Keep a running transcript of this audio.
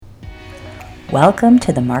Welcome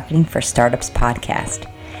to the Marketing for Startups podcast.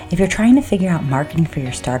 If you're trying to figure out marketing for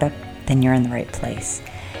your startup, then you're in the right place.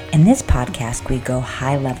 In this podcast, we go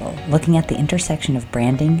high level, looking at the intersection of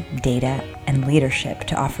branding, data, and leadership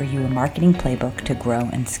to offer you a marketing playbook to grow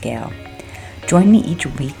and scale. Join me each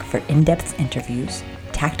week for in-depth interviews,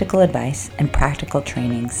 tactical advice, and practical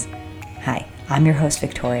trainings. Hi, I'm your host,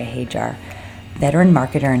 Victoria Hajar, veteran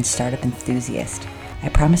marketer and startup enthusiast. I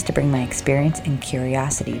promise to bring my experience and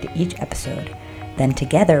curiosity to each episode. Then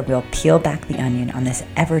together, we'll peel back the onion on this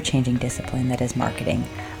ever-changing discipline that is marketing.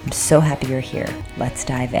 I'm so happy you're here. Let's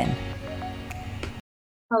dive in.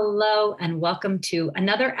 Hello, and welcome to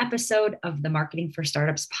another episode of the Marketing for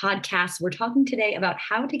Startups podcast. We're talking today about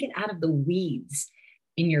how to get out of the weeds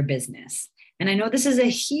in your business. And I know this is a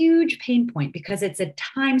huge pain point because it's a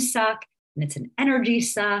time suck and it's an energy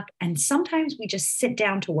suck. And sometimes we just sit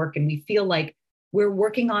down to work and we feel like we're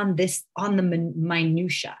working on the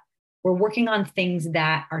minutia. We're working on things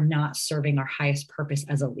that are not serving our highest purpose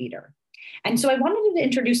as a leader. And so I wanted to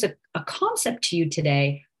introduce a concept to you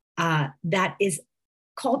today that is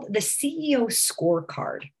called the CEO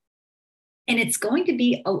scorecard. And it's going to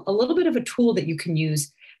be a little bit of a tool that you can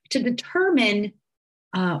use to determine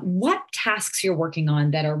what tasks you're working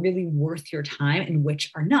on that are really worth your time and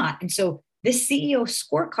which are not. And so this CEO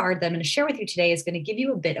scorecard that I'm going to share with you today is going to give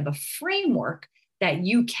you a bit of a framework that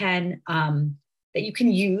you can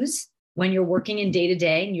use when you're working in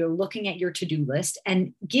day-to-day and you're looking at your to-do list,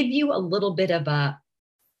 and give you a little bit of a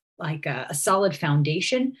solid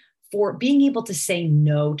foundation for being able to say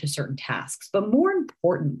no to certain tasks. But more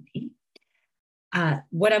importantly,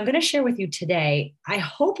 what I'm going to share with you today, I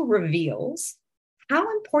hope reveals how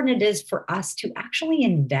important it is for us to actually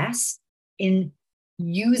invest in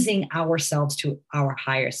using ourselves to our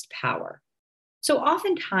highest power. So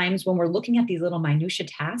oftentimes when we're looking at these little minutia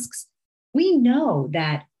tasks, we know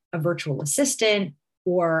that a virtual assistant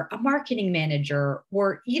or a marketing manager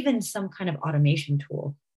or even some kind of automation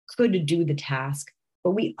tool could do the task,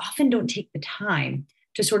 but we often don't take the time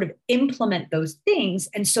to sort of implement those things.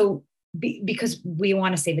 And so because we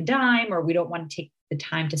want to save a dime or we don't want to take the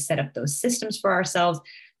time to set up those systems for ourselves.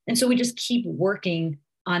 And so we just keep working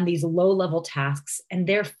on these low-level tasks. And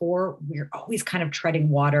therefore, we're always kind of treading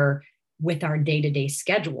water with our day-to-day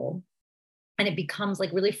schedule. And it becomes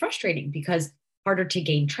like really frustrating because harder to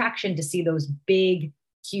gain traction, to see those big,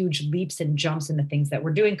 huge leaps and jumps in the things that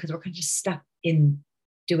we're doing because we're kind of just stuck in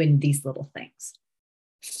doing these little things.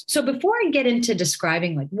 So before I get into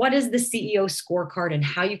describing like what is the CEO scorecard and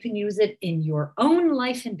how you can use it in your own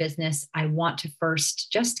life and business, I want to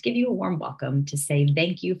first just give you a warm welcome to say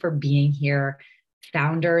thank you for being here.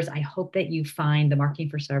 Founders, I hope that you find the Marketing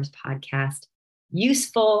for Startups podcast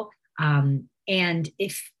useful. And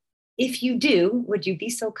if you do, would you be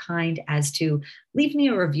so kind as to leave me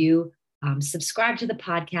a review, subscribe to the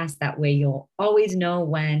podcast. That way you'll always know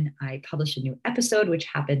when I publish a new episode, which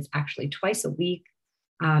happens actually twice a week.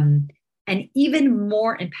 And even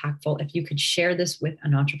more impactful, if you could share this with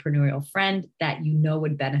an entrepreneurial friend that you know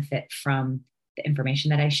would benefit from the information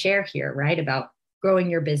that I share here, right? About growing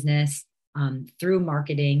your business through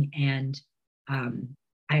marketing. And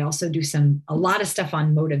I also do a lot of stuff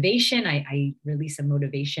on motivation. I release a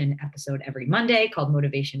motivation episode every Monday called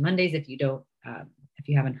Motivation Mondays. If you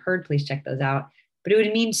haven't heard, please check those out. But it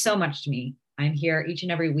would mean so much to me. I'm here each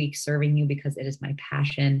and every week serving you because it is my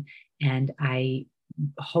passion. And I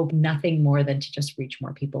hope nothing more than to just reach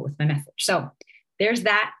more people with my message. So there's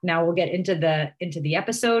that. Now we'll get into the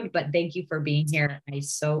episode, but thank you for being here. I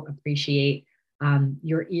so appreciate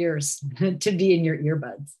your ears to be in your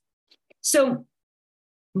earbuds. So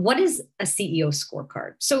what is a CEO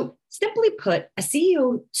scorecard? So simply put, a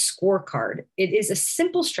CEO scorecard, it is a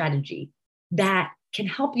simple strategy that can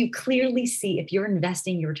help you clearly see if you're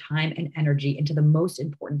investing your time and energy into the most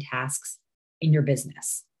important tasks in your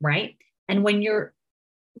business, right? And when you're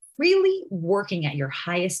really working at your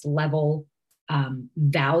highest level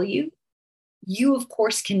value, you, of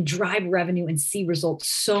course, can drive revenue and see results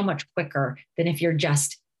so much quicker than if you're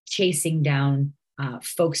just chasing down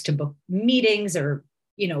folks to book meetings or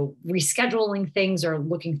rescheduling things or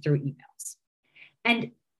looking through emails.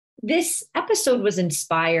 And this episode was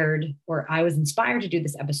inspired, or I was inspired to do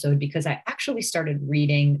this episode because I actually started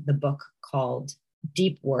reading the book called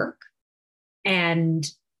Deep Work. And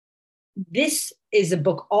this is a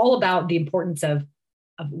book all about the importance of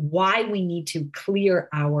why we need to clear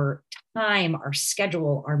our time, our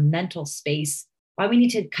schedule, our mental space, why we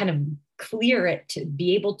need to kind of clear it to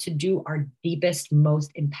be able to do our deepest,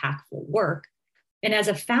 most impactful work. And as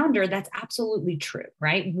a founder, that's absolutely true,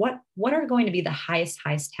 right? What are going to be the highest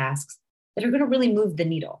tasks that are going to really move the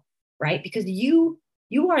needle, right? Because you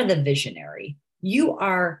You are the visionary. You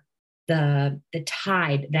are the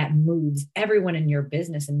tide that moves everyone in your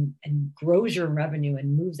business and grows your revenue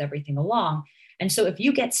and moves everything along. And so if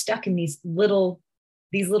you get stuck in these little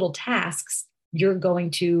tasks, you're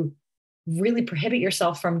going to really prohibit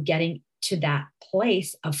yourself from getting to that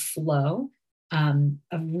place of flow, of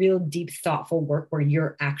real deep, thoughtful work where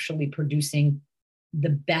you're actually producing the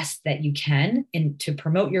best that you can and to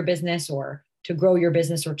promote your business or to grow your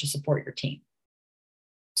business or to support your team.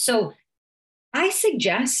 So I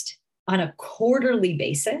suggest on a quarterly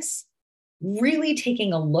basis, really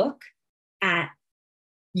taking a look at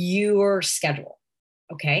your schedule,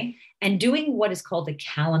 okay? And doing what is called a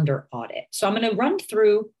calendar audit. So I'm going to run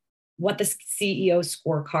through what the CEO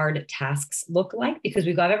scorecard tasks look like, because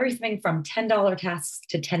we've got everything from $10 tasks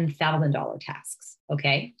to $10,000 tasks,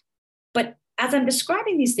 okay? But as I'm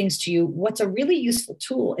describing these things to you, what's a really useful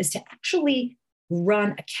tool is to actually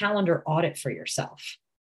run a calendar audit for yourself.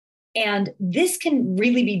 And this can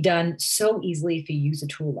really be done so easily if you use a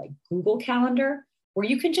tool like Google Calendar, where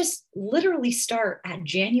you can just literally start at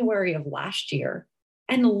January of last year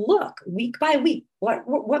and look week by week,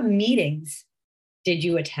 what meetings did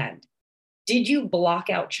you attend? Did you block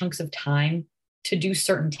out chunks of time to do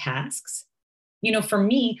certain tasks? You know, for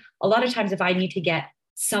me, a lot of times if I need to get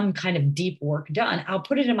some kind of deep work done, I'll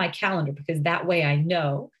put it in my calendar because that way I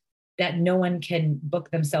know that no one can book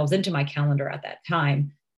themselves into my calendar at that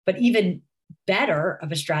time. But even better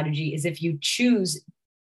of a strategy is if you choose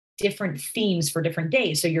different themes for different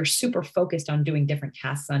days. So you're super focused on doing different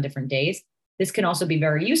tasks on different days. This can also be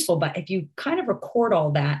very useful. But if you kind of record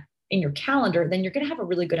all that in your calendar, then you're going to have a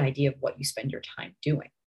really good idea of what you spend your time doing.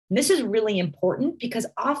 And this is really important because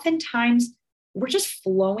oftentimes we're just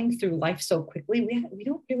flowing through life so quickly. We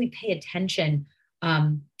don't really pay attention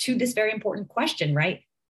to this very important question, right?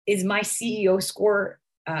 Is my CEO score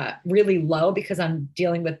really low because I'm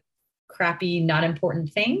dealing with crappy, not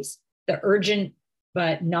important things, the urgent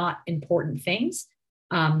but not important things?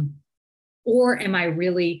 Or am I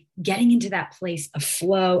really getting into that place of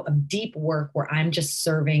flow, of deep work where I'm just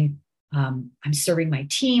serving my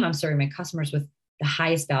team, I'm serving my customers with the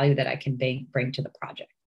highest value that I can bring to the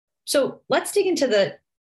project? So let's dig into the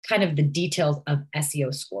kind of the details of SEO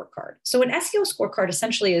scorecard. So an SEO scorecard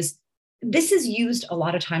essentially is used a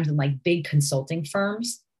lot of times in like big consulting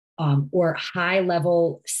firms or high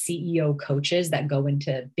level CEO coaches that go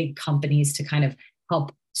into big companies to kind of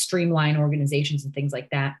help streamline organizations and things like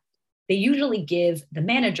that. They usually give the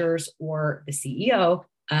managers or the CEO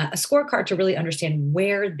a scorecard to really understand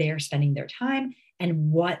where they're spending their time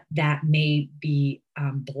and what that may be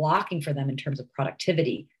blocking for them in terms of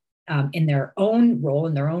productivity in their own role,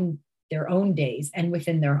 in their own days, and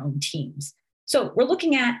within their own teams. So we're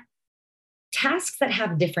looking at tasks that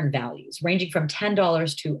have different values, ranging from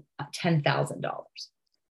 $10 to $10,000.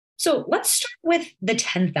 So let's start with the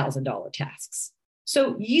 $10,000 tasks.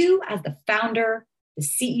 So you, as the founder, the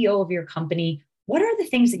CEO of your company, what are the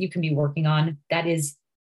things that you can be working on that is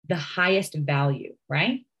the highest value,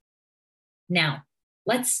 right? Now,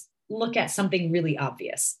 let's look at something really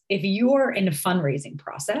obvious. If you're in a fundraising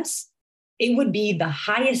process, it would be the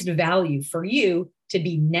highest value for you to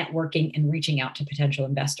be networking and reaching out to potential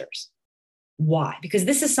investors. Why? Because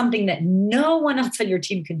this is something that no one else on your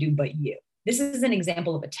team can do but you. This is an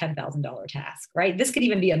example of a $10,000 task, right? This could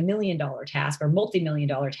even be $1 million task or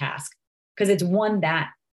multi-million-dollar task, because it's one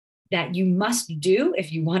that you must do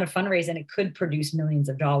if you want to fundraise, and it could produce millions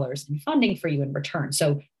of dollars in funding for you in return.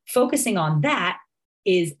 So focusing on that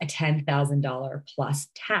is a $10,000 plus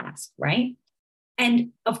task, right?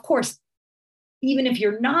 And of course, even if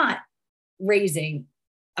you're not raising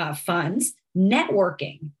funds,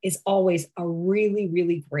 networking is always a really,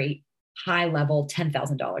 really great high-level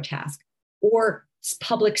 $10,000 task. Or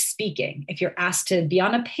public speaking, if you're asked to be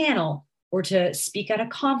on a panel or to speak at a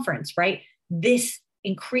conference, right? This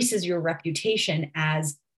increases your reputation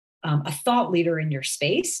as a thought leader in your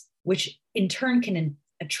space, which in turn can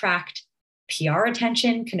attract PR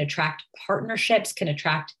attention, can attract partnerships, can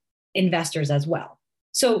attract investors as well.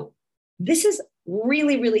 So this is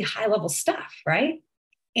really, really high-level stuff, right?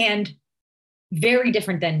 And very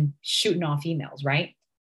different than shooting off emails, right?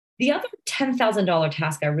 The other $10,000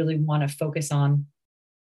 task I really want to focus on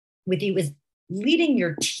with you is leading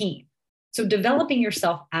your team. So developing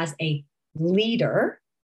yourself as a leader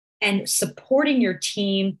and supporting your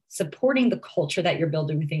team, supporting the culture that you're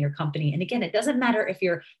building within your company. And again, it doesn't matter if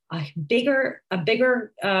you're a bigger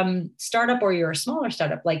startup or you're a smaller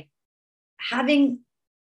startup, like having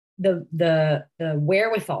the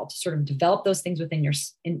wherewithal to sort of develop those things within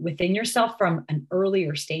yourself from an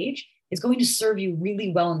earlier stage is going to serve you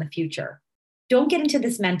really well in the future. don't get into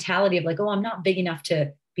this mentality of like, oh, I'm not big enough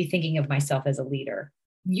to be thinking of myself as a leader.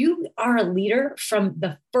 You are a leader from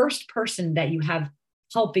the first person that you have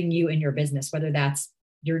helping you in your business, whether that's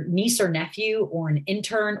your niece or nephew or an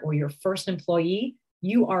intern or your first employee.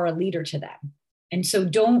 You are a leader to them. And so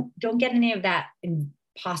don't get any of that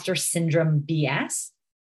imposter syndrome BS.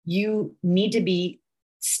 You need to be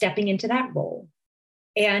stepping into that role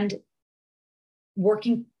and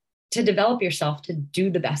working to develop yourself to do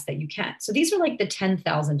the best that you can. So these are like the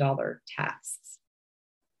 $10,000 tasks.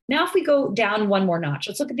 Now, if we go down one more notch,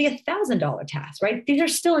 let's look at the $1,000 tasks, right? These are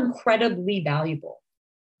still incredibly valuable.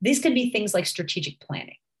 These could be things like strategic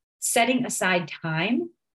planning, setting aside time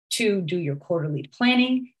to do your quarterly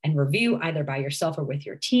planning and review either by yourself or with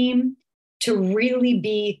your team, to really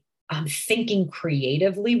be thinking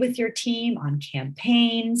creatively with your team on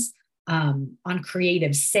campaigns, on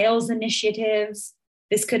creative sales initiatives.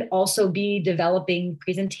 This could also be developing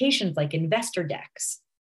presentations like investor decks.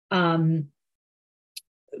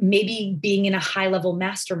 Maybe being in a high-level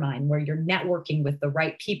mastermind where you're networking with the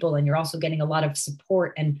right people and you're also getting a lot of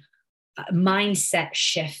support and mindset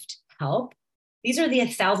shift help. These are the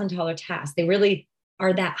 $1,000 tasks. They really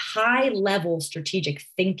are that high-level strategic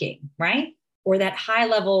thinking, right? Or that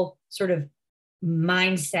high-level sort of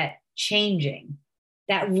mindset changing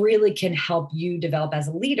that really can help you develop as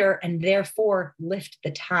a leader and therefore lift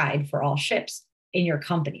the tide for all ships in your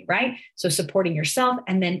company, right? So supporting yourself,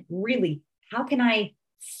 and then really, how can I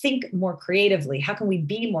think more creatively? How can we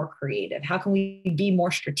be more creative? How can we be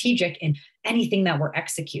more strategic in anything that we're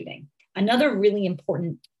executing? Another really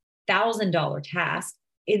important $1,000 task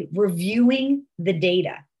is reviewing the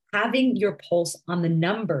data, having your pulse on the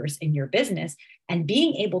numbers in your business and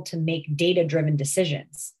being able to make data-driven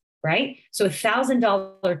decisions, right? So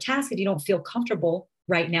 $1,000 task, if you don't feel comfortable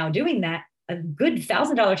right now doing that, a good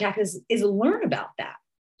 $1,000 task is learn about that.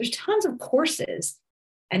 There's tons of courses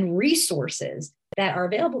and resources that are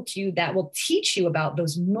available to you that will teach you about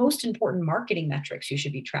those most important marketing metrics you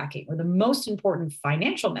should be tracking, or the most important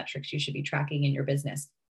financial metrics you should be tracking in your business.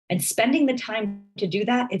 And spending the time to do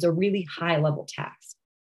that is a really high level task.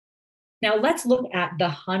 Now let's look at the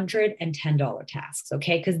 $110 tasks,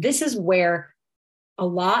 okay? Because this is where a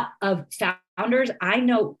lot of founders, I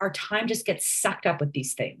know, our time just gets sucked up with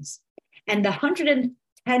these things. And the $110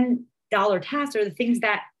 tasks are the things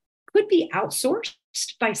that could be outsourced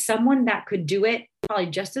by someone that could do it probably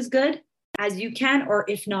just as good as you can, or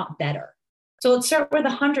if not better. So let's start with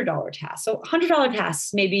 $100 tasks. So $100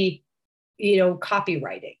 tasks, maybe,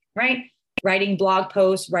 copywriting, right? Writing blog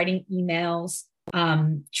posts, writing emails,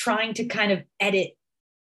 trying to kind of edit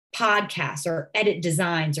podcasts or edit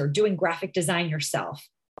designs or doing graphic design yourself,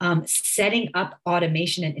 setting up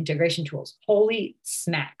automation and integration tools. Holy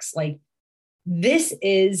smacks. Like, this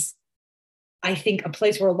is, I think, a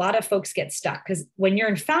place where a lot of folks get stuck, because when you're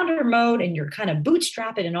in founder mode and you're kind of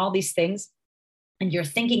bootstrapping and all these things, and you're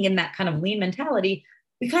thinking in that kind of lean mentality,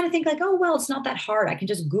 we kind of think like, oh, well, it's not that hard. I can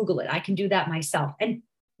just Google it. I can do that myself. And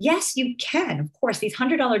yes, you can. Of course, these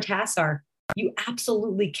 $100 tasks you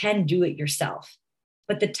absolutely can do it yourself.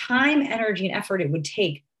 But the time, energy, and effort it would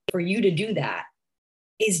take for you to do that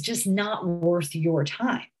is just not worth your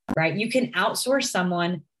time, right? You can outsource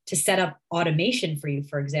someone to set up automation for you,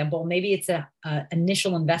 for example. Maybe it's a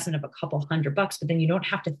initial investment of a couple $100, but then you don't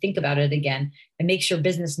have to think about it again. It makes your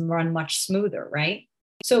business run much smoother, right?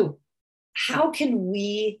 So how can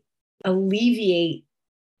we alleviate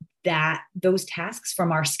those tasks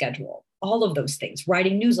from our schedule? All of those things,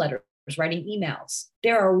 writing newsletters, writing emails.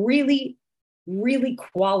 There are really, really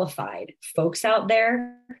qualified folks out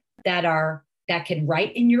there that can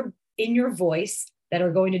write in your voice, that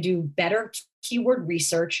are going to do better keyword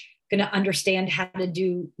research, going to understand how to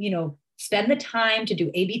do, spend the time to do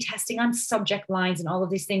A/B testing on subject lines and all of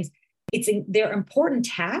these things. They're important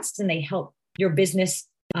tasks, and they help your business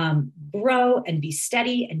grow and be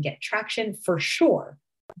steady and get traction for sure.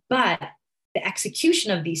 But the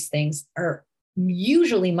execution of these things are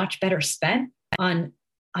usually much better spent on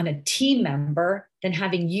a team member than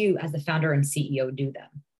having you as the founder and CEO do them.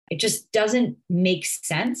 It just doesn't make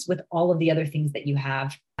sense with all of the other things that you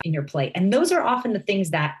have in your plate. And those are often the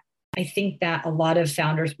things that I think that a lot of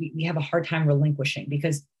founders, we have a hard time relinquishing,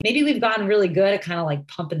 because maybe we've gotten really good at kind of like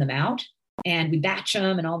pumping them out and we batch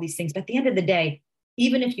them and all these things. But at the end of the day,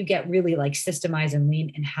 even if you get really like systemized and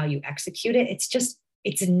lean in how you execute it,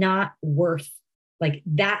 it's not worth like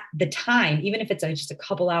that, the time, even if it's just a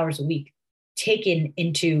couple hours a week, taken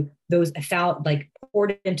into those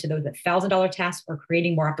poured into those $1,000 tasks or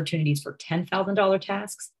creating more opportunities for $10,000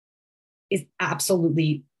 tasks is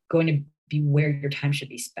absolutely going to be where your time should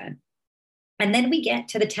be spent. And then we get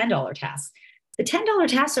to the $10 tasks. The $10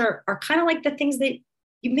 tasks are kind of like the things that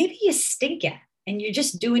you stink at and you're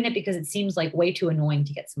just doing it because it seems like way too annoying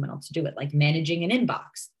to get someone else to do it, like managing an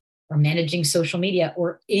inbox or managing social media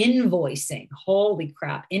or invoicing. Holy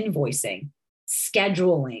crap, invoicing,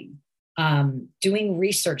 scheduling, doing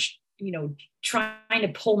research, trying to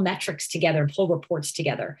pull metrics together, pull reports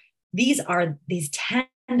together. These are these $10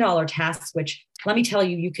 tasks, which let me tell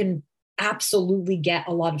you, you can absolutely get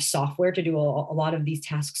a lot of software to do a lot of these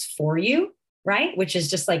tasks for you, right? Which is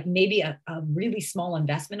just like maybe a really small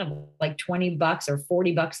investment of like $20 or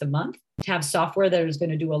 $40 a month to have software that is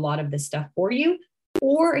going to do a lot of this stuff for you.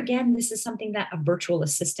 Or again, this is something that a virtual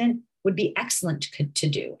assistant would be excellent to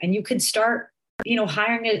do. And you could start,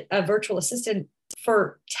 hiring a virtual assistant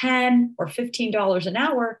for $10 or $15 an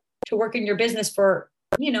hour to work in your business for,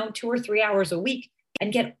 2 or 3 hours a week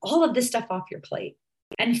and get all of this stuff off your plate.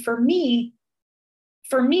 And for me,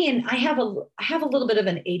 and I have a little bit of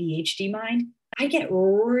an ADHD mind, I get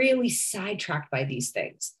really sidetracked by these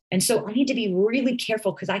things. And so I need to be really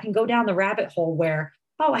careful because I can go down the rabbit hole where,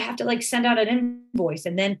 I have to like send out an invoice.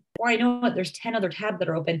 And then, or I know what, there's 10 other tabs that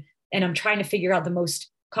are open and I'm trying to figure out the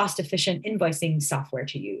most cost efficient invoicing software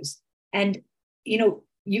to use. And,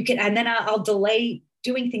 you can, and then I'll delay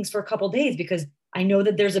doing things for a couple of days because I know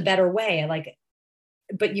that there's a better way.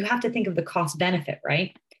 But you have to think of the cost benefit,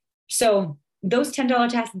 right? So those $10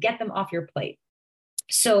 tasks, get them off your plate.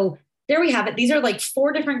 So there we have it. These are like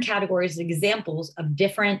 4 different categories, examples of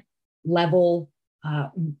different level,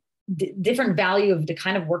 different value of the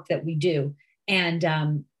kind of work that we do. And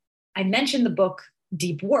I mentioned the book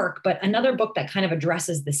Deep Work, but another book that kind of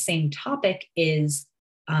addresses the same topic is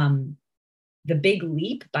The Big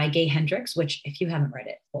Leap by Gay Hendricks, which if you haven't read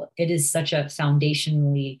it, well, it is such a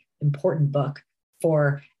foundationally important book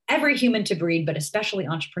for every human to read, but especially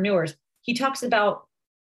entrepreneurs. He talks about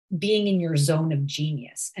being in your zone of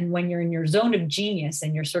genius. And when you're in your zone of genius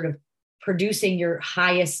and you're sort of producing your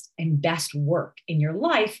highest and best work in your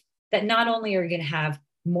life, that not only are you going to have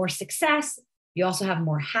more success, you also have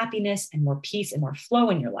more happiness and more peace and more flow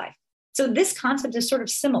in your life. So this concept is sort of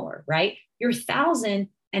similar, right? Your 1,000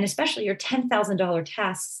 and especially your $10,000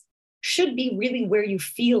 tasks should be really where you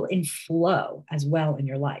feel in flow as well in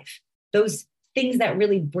your life. Those things that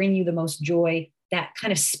really bring you the most joy, that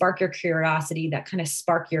kind of spark your curiosity, that kind of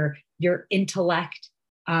spark your intellect,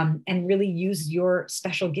 and really use your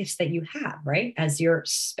special gifts that you have, right? As your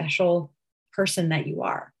special person that you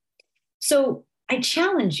are. So I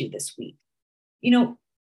challenge you this week,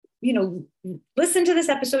 listen to this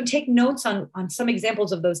episode, take notes on some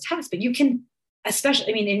examples of those tasks, but you can,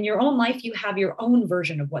 especially, in your own life, you have your own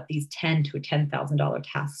version of what these $10,000 to $10,000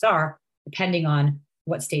 tasks are, depending on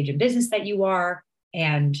what stage of business that you are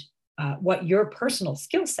and what your personal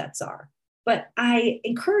skill sets are. But I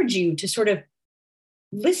encourage you to sort of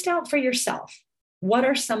list out for yourself, what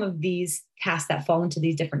are some of these tasks that fall into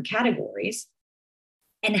these different categories,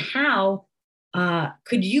 and how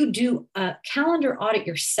could you do a calendar audit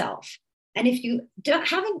yourself? And if you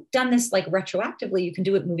haven't done this like retroactively, you can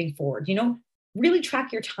do it moving forward. Really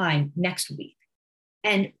track your time next week.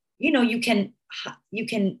 And, you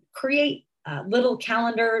can create little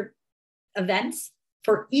calendar events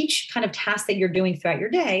for each kind of task that you're doing throughout your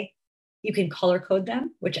day. You can color code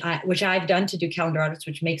them, which I've done to do calendar audits,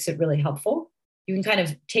 which makes it really helpful. You can kind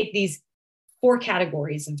of take these 4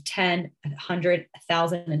 categories of 10, 100,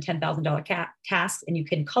 1,000, and $10,000 tasks, and you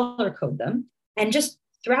can color code them. And just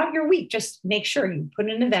throughout your week, just make sure you put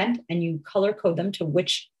in an event and you color code them to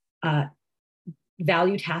which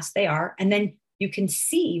value tasks they are. And then you can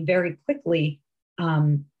see very quickly,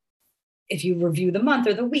 if you review the month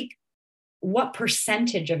or the week, what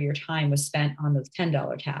percentage of your time was spent on those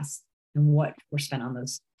 $10 tasks and what were spent on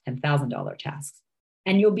those $10,000 tasks.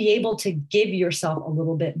 And you'll be able to give yourself a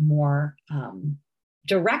little bit more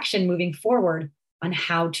direction moving forward on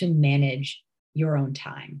how to manage your own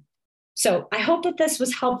time. So I hope that this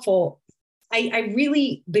was helpful. I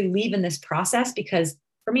really believe in this process because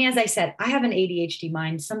for me, as I said, I have an ADHD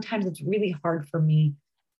mind. Sometimes it's really hard for me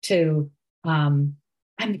to,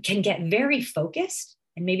 I can get very focused.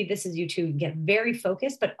 And maybe this is you too, get very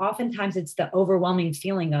focused, but oftentimes it's the overwhelming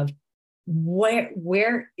feeling of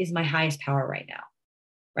where is my highest power right now,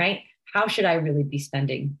 right? How should I really be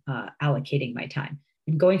allocating my time?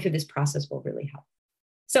 And going through this process will really help.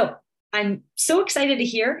 So I'm so excited to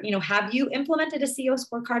hear, have you implemented a CEO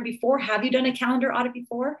scorecard before? Have you done a calendar audit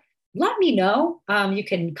before? Let me know. You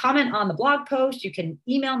can comment on the blog post. You can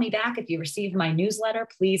email me back if you received my newsletter.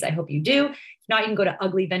 Please, I hope you do. If not, you can go to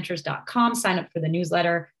uglyventures.com, sign up for the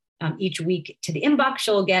newsletter each week to the inbox.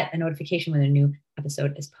 You'll get a notification when a new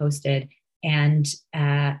episode is posted. And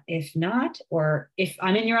if not, or if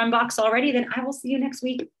I'm in your inbox already, then I will see you next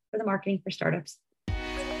week for the Marketing for Startups.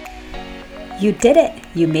 You did it.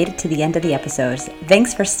 You made it to the end of the episode.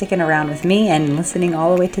 Thanks for sticking around with me and listening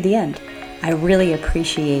all the way to the end. I really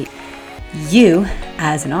appreciate you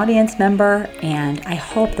as an audience member, and I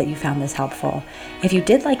hope that you found this helpful. If you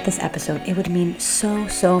did like this episode, it would mean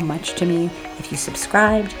so much to me if you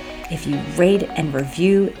subscribed, if you rate and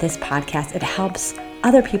review this podcast. It helps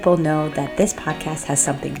other people know that this podcast has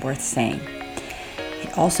something worth saying.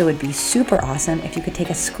 It also would be super awesome if you could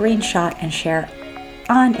take a screenshot and share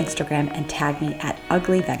on Instagram and tag me at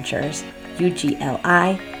Ugly Ventures,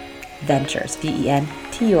 UGLI Ventures,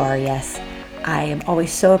 VENTURES. I am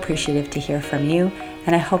always so appreciative to hear from you,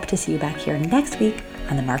 and I hope to see you back here next week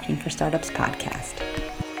on the Marketing for Startups podcast.